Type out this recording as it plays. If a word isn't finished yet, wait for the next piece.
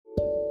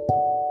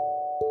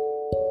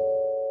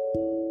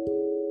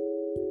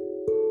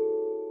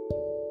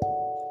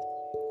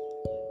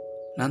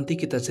Nanti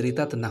kita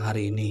cerita tentang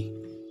hari ini.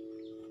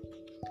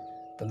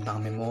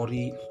 Tentang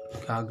memori,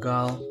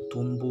 gagal,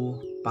 tumbuh,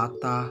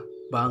 patah,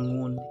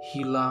 bangun,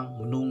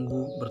 hilang,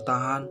 menunggu,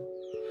 bertahan,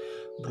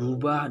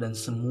 berubah, dan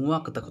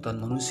semua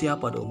ketakutan manusia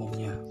pada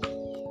umumnya.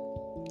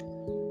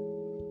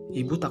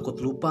 Ibu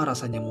takut lupa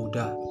rasanya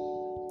muda.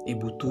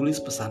 Ibu tulis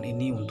pesan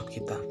ini untuk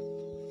kita.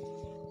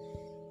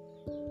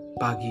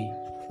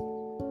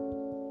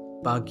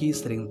 Pagi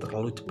sering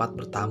terlalu cepat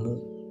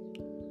bertamu.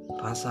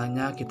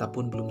 Rasanya kita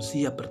pun belum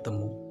siap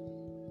bertemu.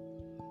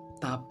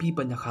 Tapi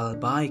banyak hal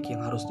baik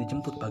yang harus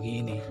dijemput pagi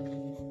ini.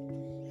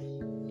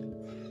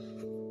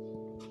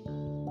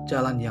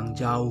 Jalan yang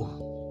jauh,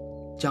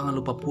 jangan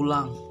lupa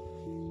pulang.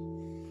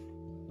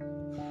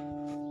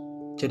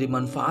 Jadi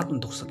manfaat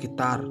untuk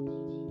sekitar.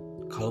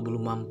 Kalau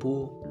belum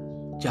mampu,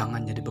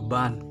 jangan jadi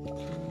beban.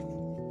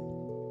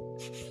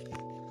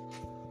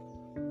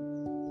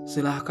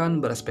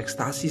 Silahkan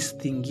berekspektasi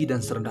setinggi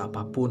dan serendah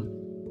apapun.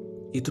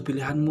 Itu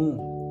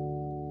pilihanmu.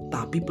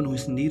 Tapi penuhi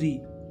sendiri.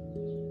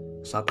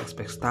 Saat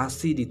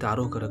ekspektasi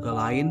ditaruh ke rega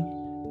lain,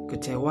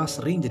 kecewa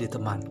sering jadi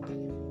teman.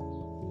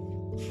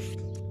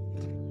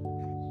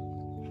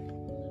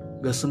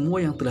 Gak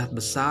semua yang terlihat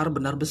besar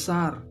benar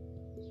besar.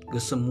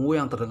 Gak semua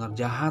yang terdengar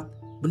jahat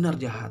benar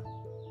jahat.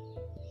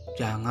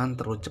 Jangan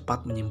terlalu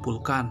cepat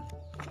menyimpulkan.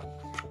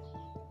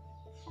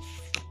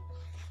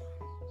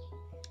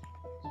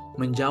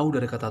 Menjauh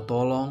dari kata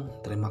tolong,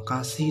 terima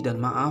kasih, dan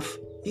maaf,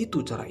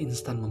 itu cara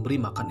instan memberi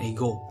makan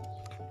ego.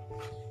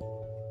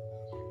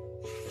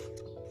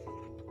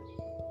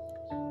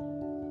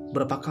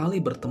 Berapa kali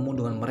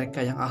bertemu dengan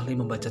mereka yang ahli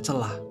membaca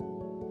celah?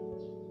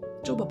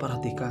 Coba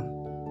perhatikan,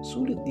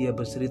 sulit dia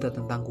bercerita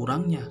tentang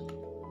kurangnya.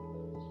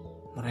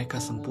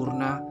 Mereka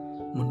sempurna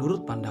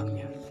menurut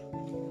pandangnya.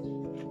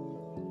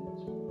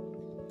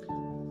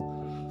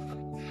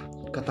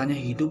 Katanya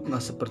hidup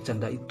gak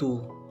sepercanda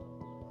itu.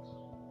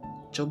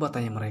 Coba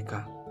tanya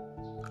mereka,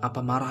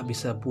 apa marah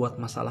bisa buat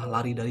masalah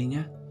lari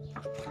darinya?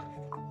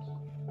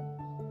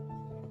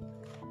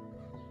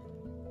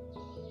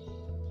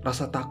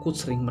 Rasa takut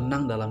sering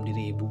menang dalam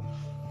diri ibu.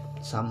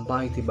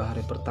 Sampai tiba hari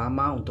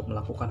pertama untuk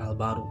melakukan hal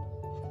baru.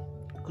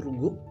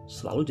 Kerugup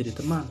selalu jadi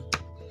teman.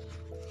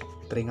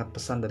 Teringat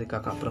pesan dari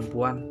kakak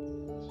perempuan,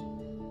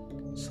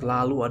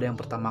 selalu ada yang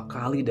pertama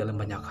kali dalam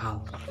banyak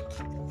hal.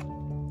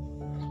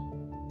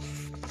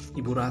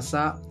 Ibu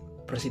rasa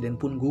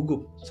presiden pun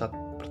gugup saat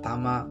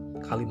pertama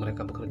kali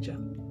mereka bekerja.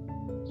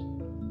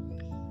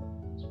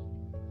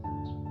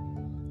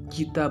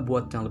 Kita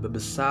buat yang lebih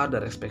besar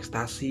dari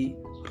ekspektasi,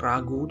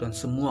 ragu, dan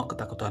semua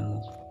ketakutanmu.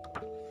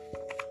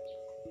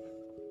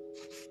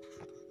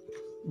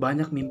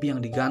 Banyak mimpi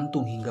yang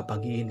digantung hingga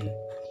pagi ini.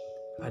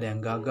 Ada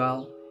yang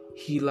gagal,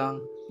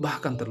 hilang,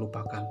 bahkan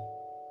terlupakan.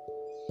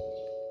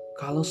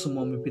 Kalau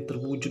semua mimpi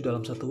terwujud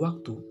dalam satu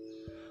waktu,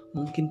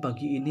 mungkin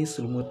pagi ini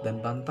selimut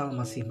dan bantal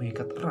masih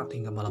mengikat erat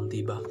hingga malam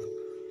tiba.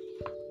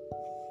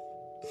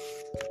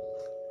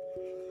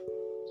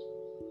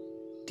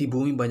 Di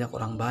bumi banyak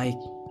orang baik,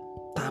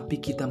 tapi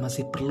kita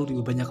masih perlu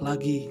lebih banyak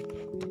lagi.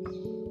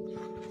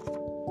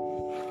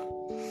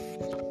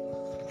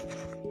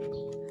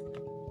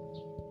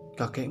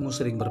 Kakekmu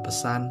sering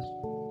berpesan,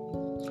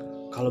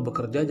 kalau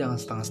bekerja jangan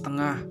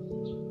setengah-setengah.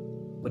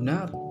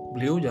 Benar,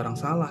 beliau jarang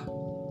salah.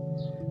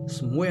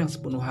 Semua yang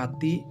sepenuh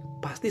hati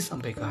pasti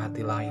sampai ke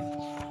hati lain.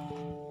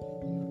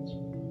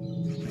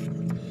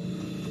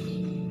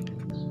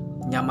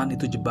 Nyaman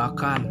itu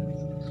jebakan.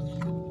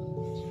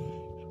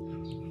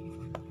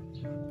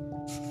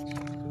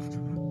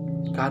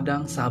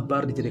 Kadang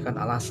sabar dijadikan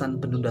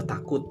alasan penunda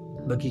takut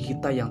bagi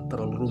kita yang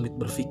terlalu rumit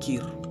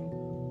berpikir.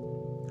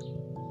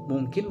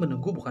 Mungkin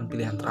menunggu bukan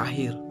pilihan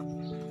terakhir.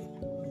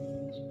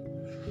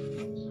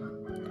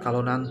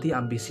 Kalau nanti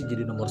ambisi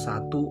jadi nomor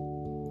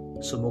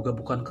 1, semoga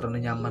bukan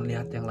karena nyaman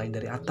lihat yang lain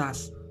dari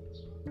atas,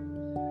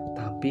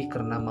 tapi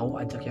karena mau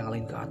ajak yang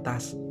lain ke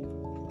atas.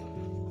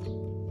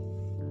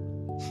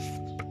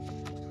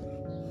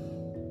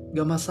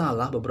 Gak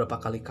masalah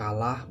beberapa kali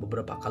kalah,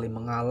 beberapa kali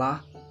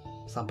mengalah,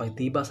 sampai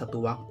tiba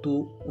satu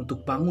waktu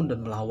untuk bangun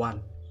dan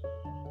melawan.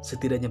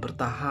 Setidaknya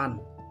bertahan.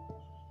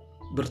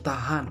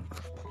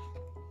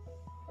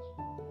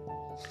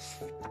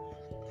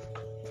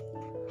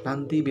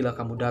 Nanti bila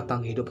kamu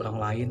datang hidup orang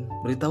lain,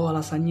 beritahu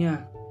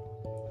alasannya.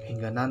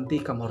 Hingga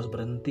nanti kamu harus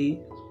berhenti,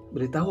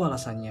 beritahu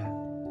alasannya.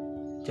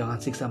 Jangan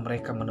siksa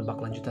mereka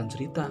menebak lanjutan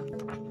cerita.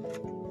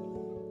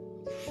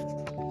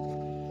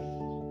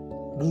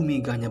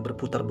 Bumi gak hanya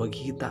berputar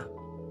bagi kita.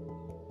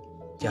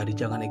 Jadi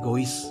jangan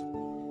egois.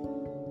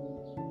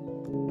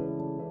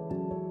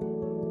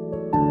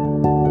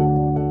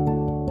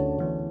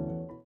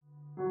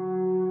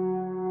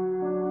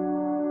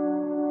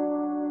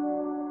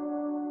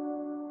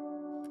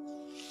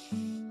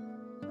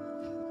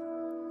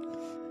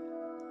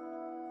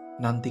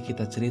 Nanti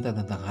kita cerita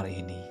tentang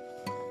hari ini.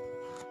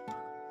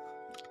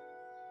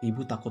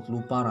 Ibu takut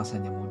lupa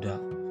rasanya muda.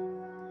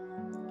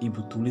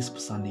 Ibu tulis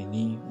pesan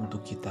ini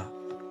untuk kita.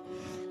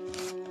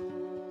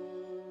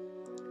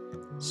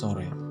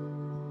 Sore.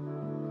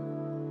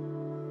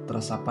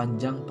 Terasa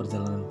panjang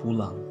perjalanan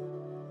pulang.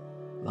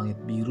 langit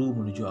biru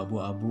menuju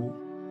abu-abu,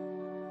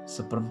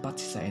 seperempat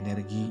sisa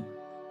energi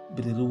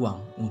beri ruang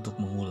untuk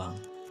mengulang.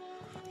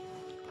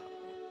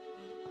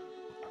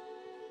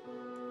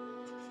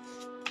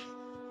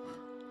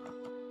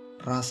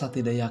 Rasa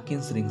tidak yakin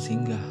sering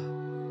singgah.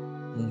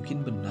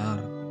 Mungkin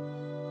benar,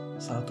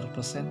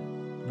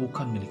 100%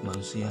 bukan milik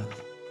manusia.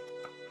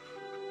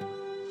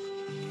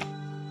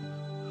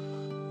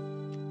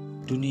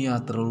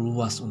 Dunia terlalu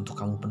luas untuk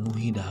kamu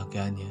penuhi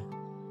dahagianya.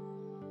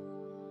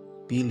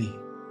 Pilih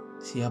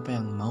siapa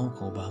yang mau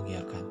kau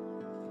bahagiakan.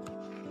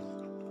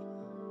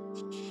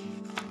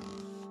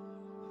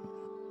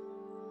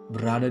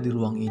 Berada di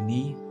ruang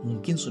ini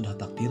mungkin sudah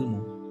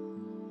takdirmu.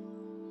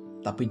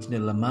 Tapi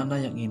jendela mana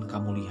yang ingin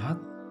kamu lihat,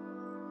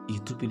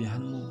 itu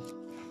pilihanmu.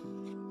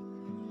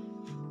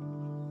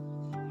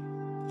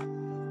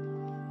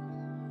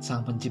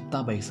 Sang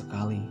Pencipta baik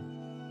sekali,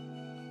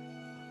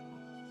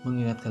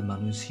 mengingatkan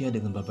manusia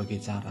dengan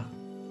berbagai cara.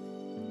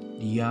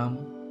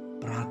 Diam,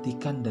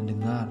 perhatikan dan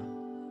dengar.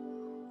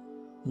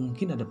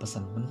 Mungkin ada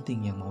pesan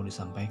penting yang mau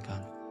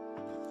disampaikan.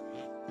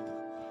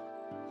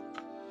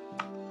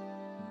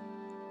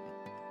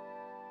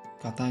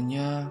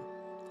 Katanya,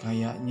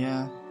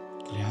 kayaknya,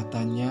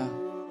 kelihatannya,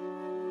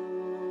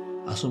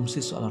 asumsi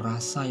soal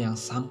rasa yang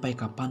sampai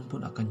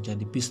kapanpun akan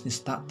jadi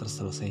bisnis tak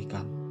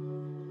terselesaikan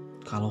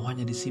kalau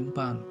hanya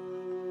disimpan.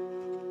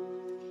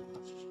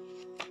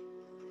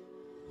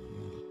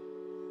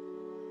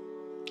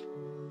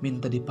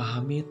 Minta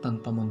dipahami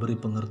tanpa memberi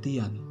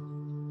pengertian,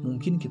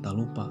 mungkin kita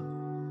lupa.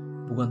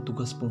 Bukan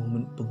tugas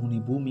penghuni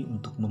bumi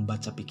untuk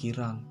membaca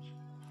pikiran.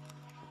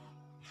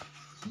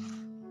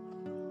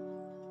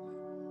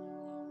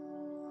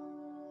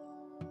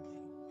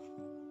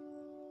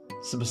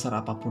 Sebesar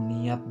apapun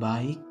niat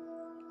baik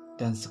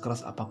dan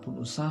sekeras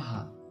apapun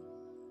usaha,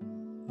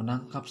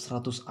 menangkap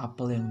 100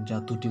 apel yang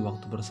jatuh di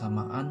waktu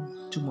bersamaan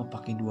cuma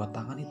pakai 2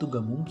 tangan itu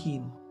gak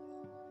mungkin.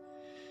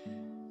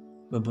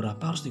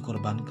 Beberapa harus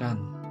dikorbankan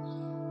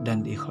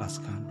dan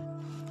diikhlaskan.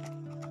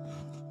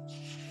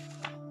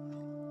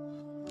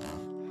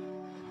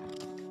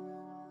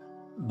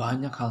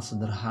 Banyak hal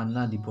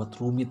sederhana dibuat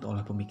rumit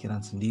oleh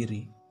pemikiran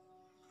sendiri.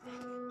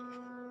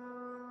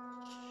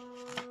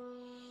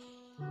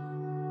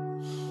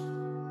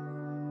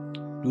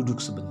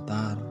 Duduk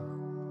sebentar,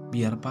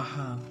 biar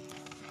paham.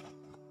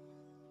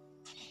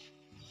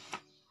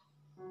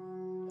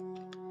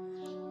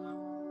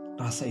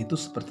 Rasa itu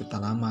seperti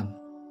tanaman,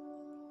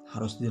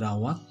 harus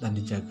dirawat dan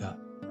dijaga.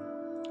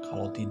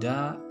 Kalau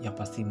tidak, ya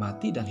pasti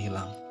mati dan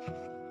hilang.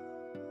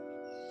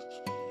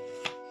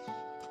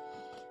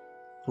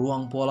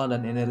 Ruang, pola,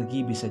 dan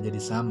energi bisa jadi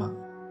sama.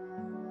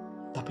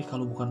 Tapi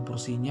kalau bukan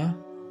porsinya,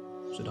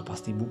 sudah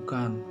pasti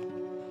bukan.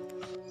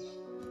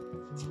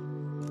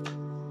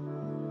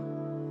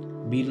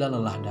 Bila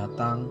lelah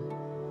datang,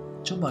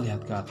 coba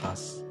lihat ke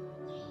atas.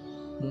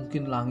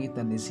 Mungkin langit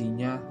dan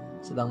isinya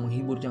sedang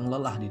menghibur yang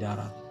lelah di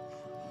darat.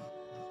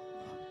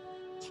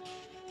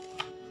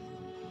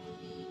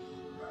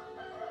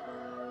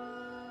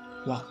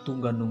 Waktu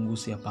gak nunggu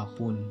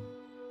siapapun.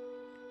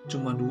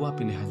 Cuma 2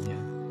 pilihannya,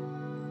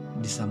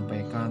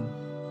 disampaikan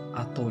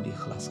atau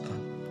diikhlaskan.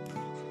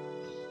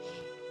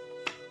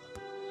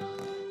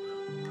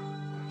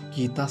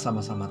 Kita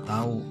sama-sama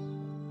tahu,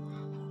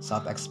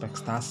 saat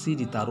ekspektasi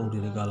ditaruh di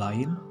rega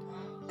lain,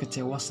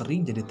 kecewa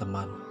sering jadi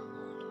teman.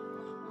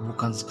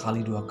 Bukan sekali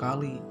 2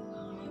 kali,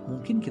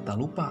 mungkin kita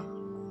lupa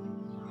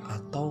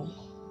atau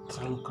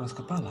terlalu keras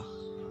kepala.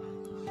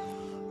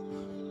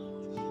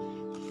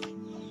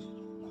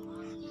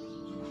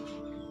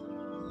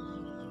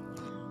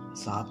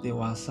 Saat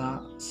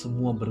dewasa,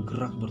 semua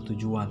bergerak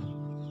bertujuan.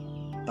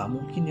 Tak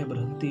mungkin ya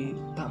berhenti,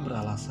 tak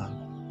beralasan.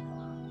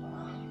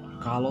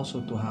 Kalau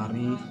suatu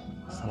hari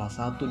salah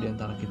satu di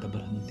antara kita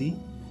berhenti,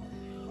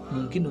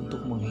 mungkin untuk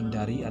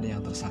menghindari ada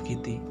yang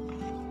tersakiti.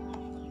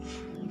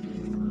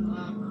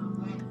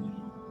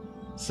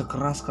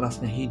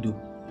 Sekeras-kerasnya hidup,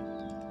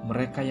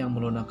 mereka yang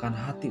melunakkan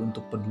hati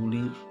untuk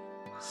peduli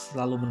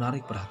selalu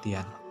menarik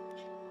perhatian.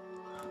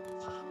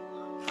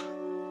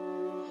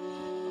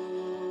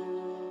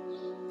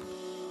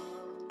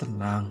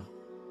 Tenang,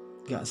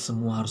 gak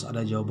semua harus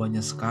ada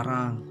jawabannya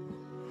sekarang.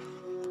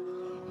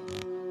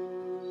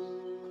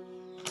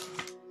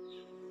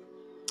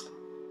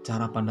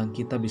 Cara pandang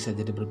kita bisa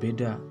jadi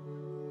berbeda.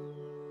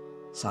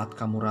 Saat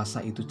kamu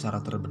rasa itu cara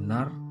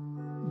terbenar,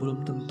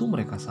 belum tentu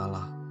mereka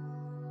salah.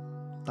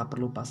 Tak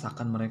perlu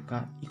paksakan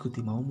mereka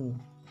ikuti maumu.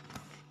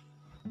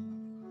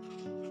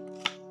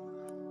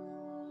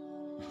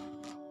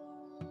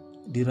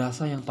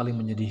 Dirasa yang paling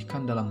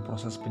menyedihkan dalam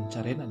proses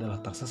pencarian adalah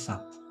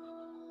tersesat.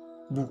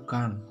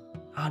 Bukan,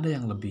 ada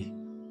yang lebih.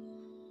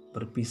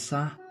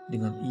 Berpisah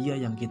dengan ia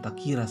yang kita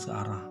kira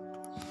searah.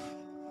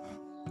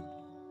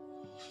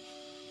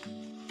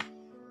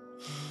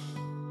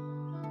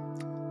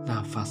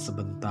 Nafas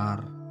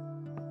sebentar.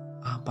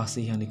 Apa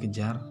sih yang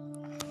dikejar?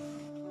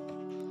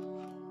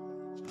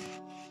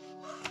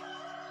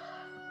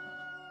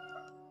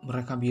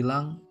 Mereka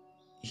bilang,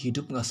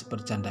 hidup gak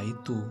sebercanda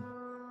itu.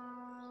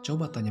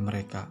 Coba tanya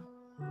mereka,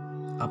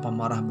 apa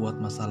marah buat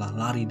masalah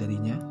lari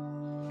darinya?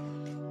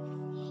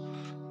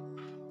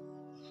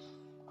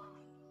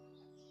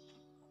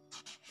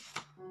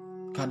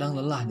 Kadang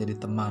lelah jadi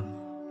teman,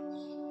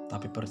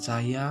 tapi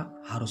percaya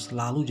harus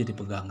selalu jadi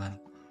pegangan.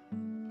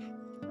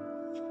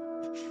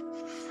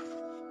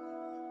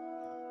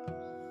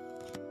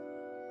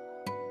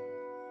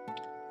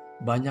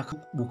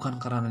 Banyak bukan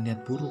karena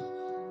niat buruk,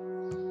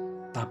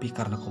 tapi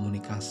karena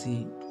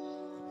komunikasi.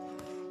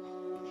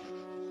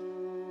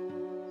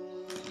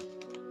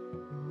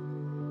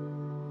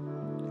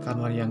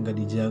 Karena yang gak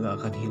dijaga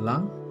akan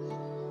hilang,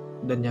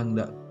 dan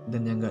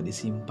yang gak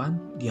disimpan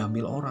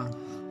diambil orang.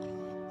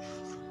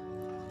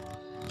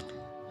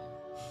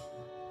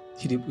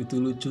 Hidup itu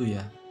lucu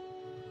ya.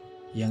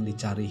 Yang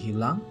dicari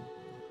hilang,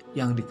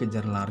 yang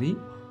dikejar lari,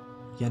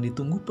 yang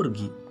ditunggu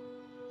pergi.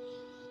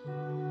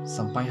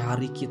 Sampai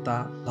hari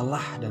kita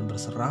lelah dan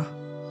berserah,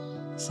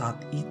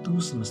 saat itu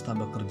semesta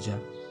bekerja.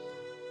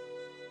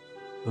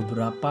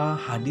 Beberapa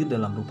hadir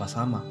dalam rupa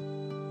sama,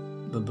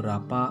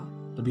 beberapa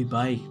lebih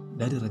baik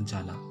dari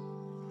rencana.